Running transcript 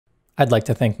I'd like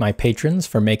to thank my patrons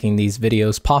for making these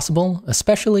videos possible,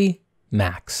 especially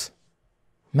Max.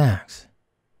 Max.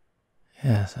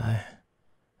 Yes,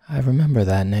 I remember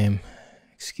that name.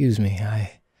 Excuse me,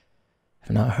 I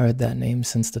have not heard that name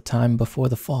since the time before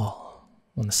the fall,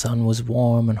 when the sun was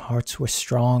warm and hearts were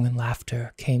strong and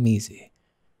laughter came easy.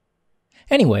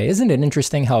 Anyway, isn't it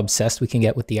interesting how obsessed we can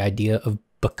get with the idea of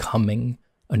becoming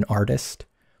an artist?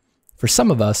 For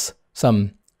some of us,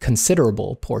 some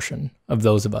considerable portion of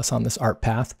those of us on this art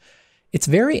path, it's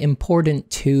very important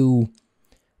to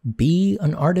be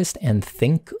an artist and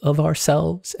think of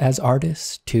ourselves as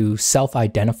artists, to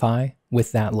self-identify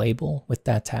with that label, with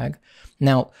that tag.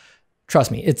 Now,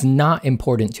 trust me, it's not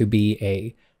important to be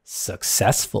a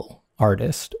successful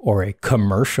artist or a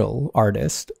commercial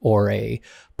artist or a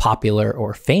popular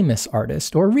or famous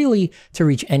artist, or really to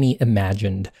reach any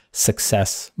imagined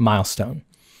success milestone.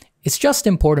 It's just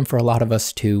important for a lot of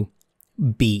us to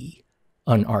be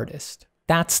an artist.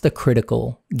 That's the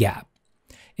critical gap.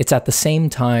 It's at the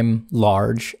same time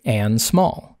large and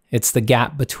small. It's the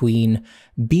gap between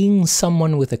being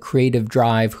someone with a creative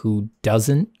drive who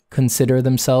doesn't consider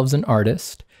themselves an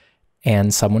artist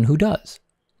and someone who does.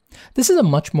 This is a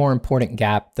much more important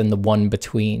gap than the one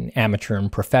between amateur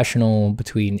and professional,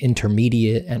 between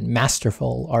intermediate and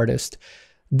masterful artist.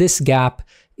 This gap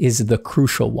is the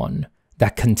crucial one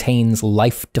that contains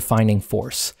life-defining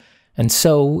force, and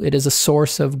so it is a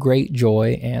source of great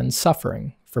joy and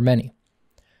suffering for many.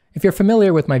 If you're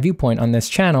familiar with my viewpoint on this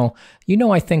channel, you know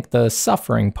I think the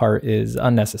suffering part is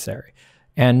unnecessary.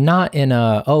 And not in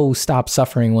a, oh, stop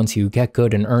suffering once you get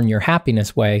good and earn your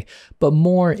happiness way, but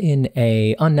more in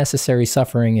a unnecessary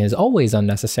suffering is always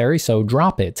unnecessary, so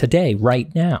drop it today,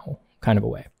 right now, kind of a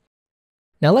way.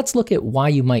 Now let's look at why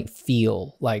you might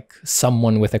feel like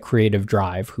someone with a creative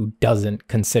drive who doesn't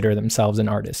consider themselves an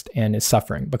artist and is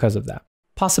suffering because of that.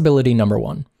 Possibility number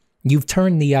one, you've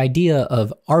turned the idea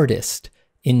of artist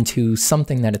into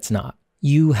something that it's not.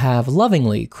 You have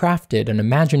lovingly crafted an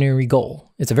imaginary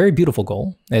goal. It's a very beautiful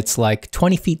goal. It's like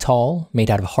 20 feet tall,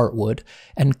 made out of heartwood,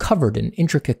 and covered in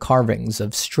intricate carvings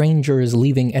of strangers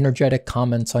leaving energetic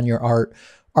comments on your art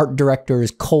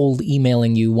directors cold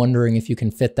emailing you wondering if you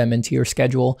can fit them into your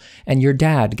schedule, and your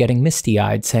dad getting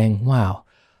misty-eyed saying, "Wow,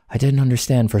 I didn't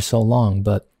understand for so long,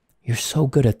 but you're so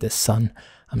good at this, son.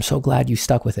 I'm so glad you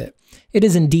stuck with it." It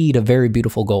is indeed a very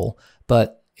beautiful goal,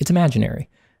 but it's imaginary.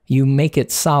 You make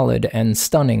it solid and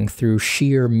stunning through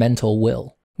sheer mental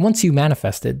will. Once you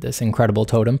manifested this incredible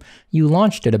totem, you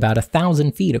launched it about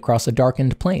 1,000 feet across a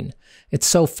darkened plain. It's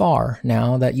so far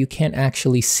now that you can't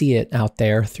actually see it out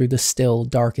there through the still,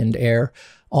 darkened air.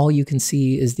 All you can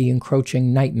see is the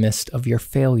encroaching night mist of your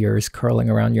failures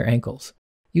curling around your ankles.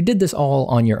 You did this all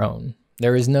on your own.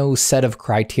 There is no set of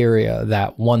criteria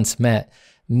that, once met,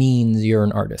 means you're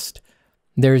an artist.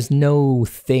 There's no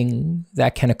thing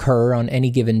that can occur on any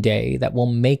given day that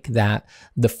will make that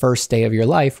the first day of your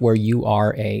life where you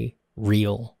are a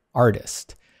real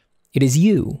artist. It is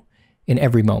you, in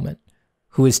every moment,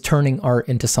 who is turning art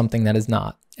into something that is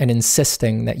not, and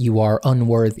insisting that you are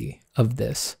unworthy of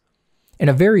this. In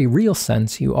a very real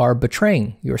sense, you are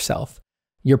betraying yourself.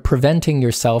 You're preventing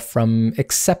yourself from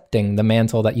accepting the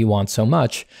mantle that you want so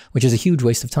much, which is a huge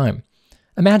waste of time.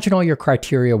 Imagine all your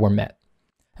criteria were met.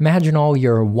 Imagine all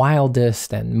your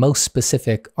wildest and most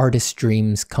specific artist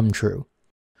dreams come true.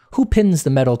 Who pins the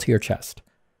medal to your chest?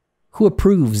 Who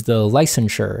approves the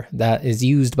licensure that is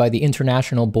used by the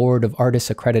International Board of Artists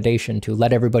Accreditation to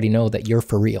let everybody know that you're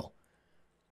for real?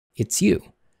 It's you.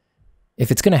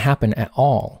 If it's going to happen at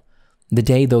all, the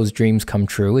day those dreams come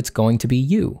true, it's going to be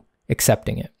you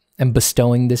accepting it and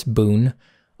bestowing this boon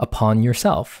upon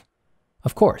yourself.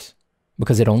 Of course,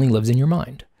 because it only lives in your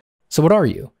mind. So what are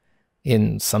you?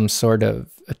 In some sort of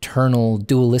eternal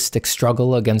dualistic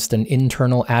struggle against an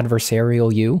internal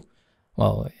adversarial you?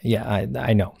 Well, yeah,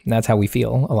 I know. That's how we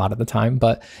feel a lot of the time,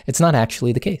 but it's not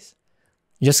actually the case.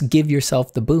 Just give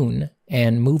yourself the boon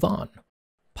and move on.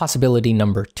 Possibility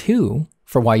number two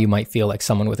for why you might feel like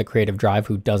someone with a creative drive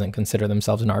who doesn't consider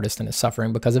themselves an artist and is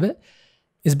suffering because of it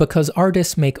is because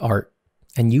artists make art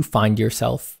and you find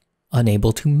yourself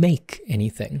unable to make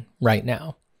anything right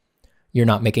now. You're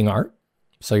not making art,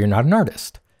 so you're not an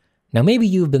artist. Now maybe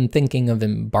you've been thinking of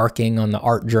embarking on the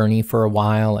art journey for a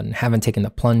while and haven't taken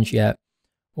the plunge yet,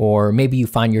 or maybe you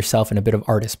find yourself in a bit of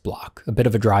artist block, a bit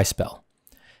of a dry spell.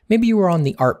 Maybe you were on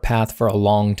the art path for a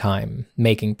long time,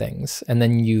 making things, and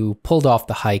then you pulled off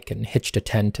the hike and hitched a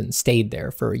tent and stayed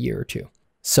there for a year or two.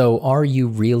 So are you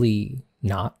really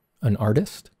not an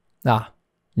artist? Ah,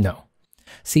 no.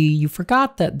 See, you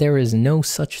forgot that there is no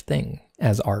such thing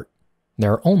as art.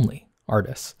 There are only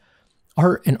artists.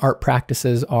 Art and art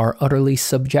practices are utterly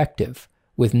subjective,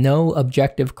 with no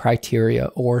objective criteria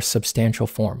or substantial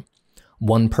form.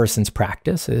 One person's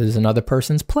practice is another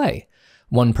person's play.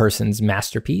 One person's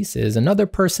masterpiece is another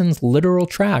person's literal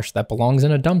trash that belongs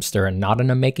in a dumpster and not in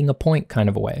a making a point kind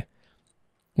of a way.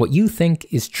 What you think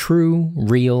is true,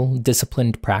 real,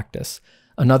 disciplined practice,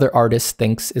 another artist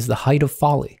thinks is the height of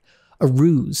folly, a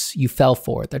ruse you fell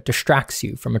for that distracts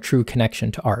you from a true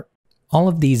connection to art. All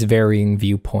of these varying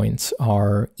viewpoints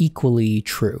are equally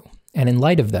true, and in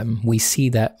light of them, we see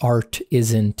that art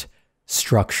isn't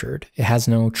structured. It has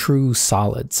no true,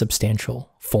 solid,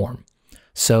 substantial form.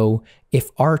 So if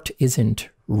art isn't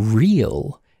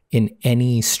real in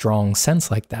any strong sense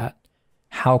like that,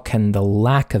 how can the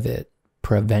lack of it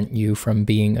prevent you from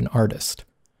being an artist?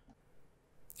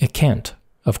 It can't,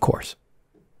 of course.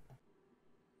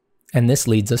 And this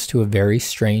leads us to a very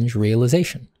strange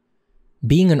realization.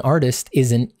 Being an artist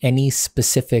isn't any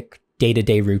specific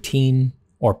day-to-day routine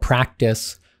or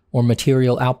practice or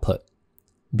material output.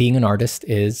 Being an artist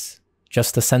is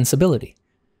just a sensibility.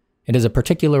 It is a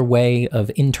particular way of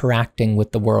interacting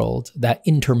with the world that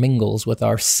intermingles with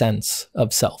our sense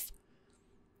of self.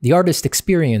 The artist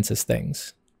experiences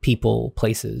things, people,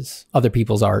 places, other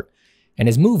people's art, and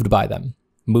is moved by them,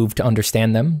 moved to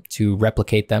understand them, to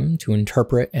replicate them, to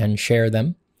interpret and share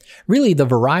them. Really, the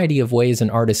variety of ways an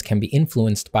artist can be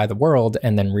influenced by the world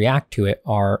and then react to it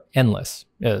are endless,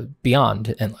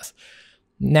 beyond endless.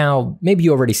 Now, maybe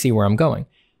you already see where I'm going.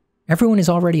 Everyone is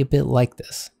already a bit like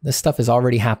this. This stuff is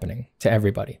already happening to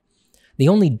everybody. The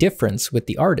only difference with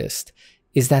the artist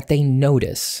is that they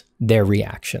notice their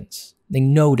reactions. They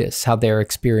notice how their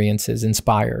experiences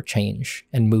inspire, change,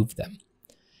 and move them.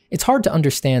 It's hard to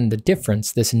understand the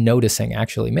difference this noticing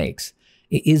actually makes.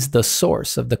 It is the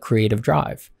source of the creative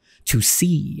drive, to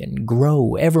see and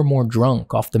grow ever more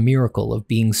drunk off the miracle of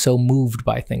being so moved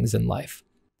by things in life.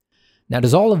 Now,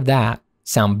 does all of that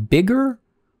sound bigger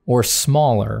or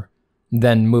smaller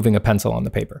than moving a pencil on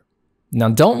the paper? Now,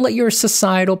 don't let your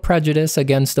societal prejudice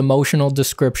against emotional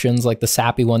descriptions like the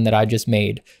sappy one that I just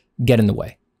made get in the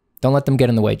way. Don't let them get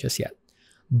in the way just yet.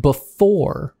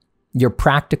 Before your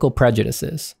practical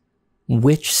prejudices,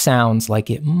 which sounds like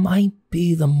it might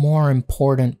be the more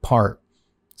important part,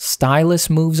 stylus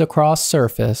moves across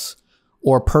surface,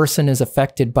 or person is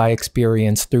affected by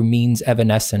experience through means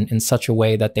evanescent in such a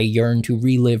way that they yearn to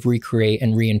relive, recreate,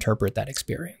 and reinterpret that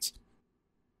experience.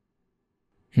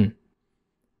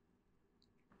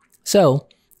 So,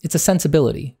 it's a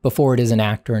sensibility before it is an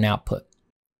act or an output.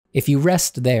 If you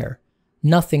rest there,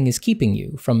 nothing is keeping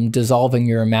you from dissolving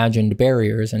your imagined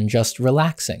barriers and just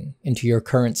relaxing into your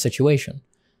current situation,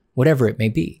 whatever it may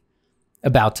be.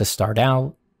 About to start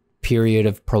out, period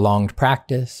of prolonged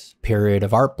practice, period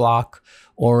of art block,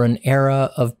 or an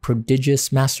era of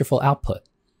prodigious masterful output.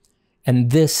 And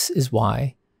this is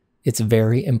why it's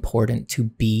very important to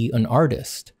be an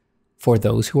artist for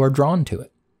those who are drawn to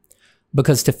it.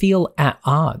 Because to feel at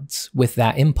odds with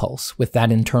that impulse, with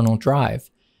that internal drive,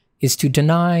 is to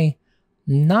deny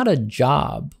not a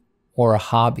job or a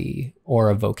hobby or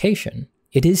a vocation.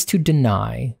 It is to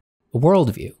deny a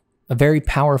worldview, a very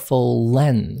powerful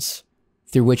lens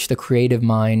through which the creative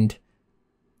mind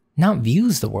not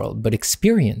views the world, but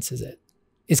experiences it,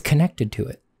 is connected to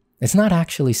it. It's not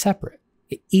actually separate.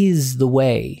 It is the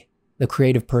way the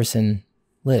creative person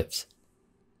lives.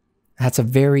 That's a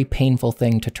very painful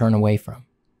thing to turn away from.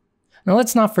 Now,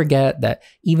 let's not forget that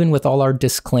even with all our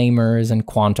disclaimers and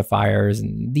quantifiers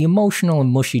and the emotional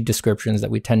and mushy descriptions that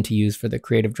we tend to use for the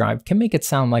creative drive can make it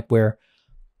sound like we're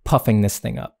puffing this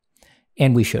thing up,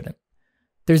 and we shouldn't.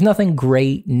 There's nothing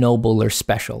great, noble, or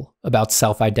special about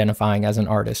self-identifying as an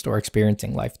artist or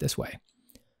experiencing life this way.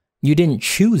 You didn't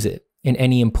choose it in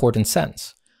any important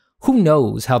sense. Who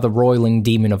knows how the roiling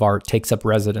demon of art takes up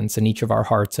residence in each of our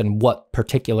hearts and what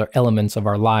particular elements of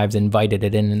our lives invited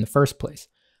it in the first place?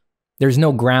 There's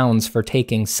no grounds for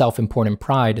taking self-important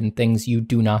pride in things you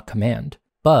do not command.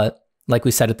 But, like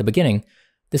we said at the beginning,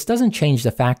 this doesn't change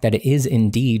the fact that it is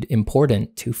indeed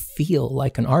important to feel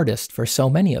like an artist for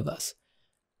so many of us.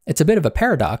 It's a bit of a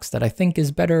paradox that I think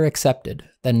is better accepted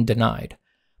than denied.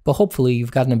 But hopefully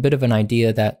you've gotten a bit of an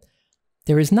idea that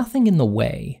there is nothing in the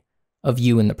way of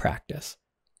you in the practice,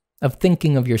 of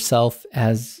thinking of yourself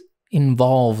as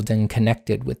involved and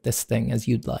connected with this thing as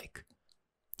you'd like.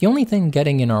 The only thing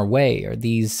getting in our way are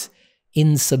these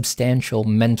insubstantial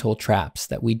mental traps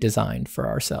that we designed for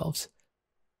ourselves.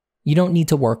 You don't need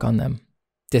to work on them,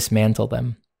 dismantle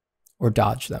them, or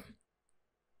dodge them.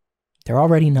 They're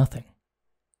already nothing.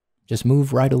 Just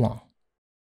move right along.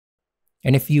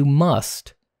 And if you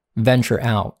must venture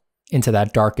out into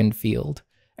that darkened field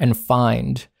and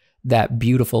find that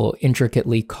beautiful,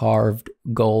 intricately carved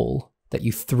goal that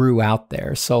you threw out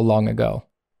there so long ago.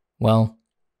 Well,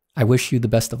 I wish you the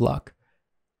best of luck.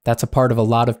 That's a part of a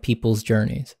lot of people's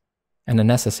journeys, and a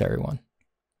necessary one.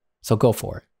 So go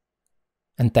for it.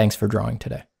 And thanks for drawing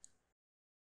today.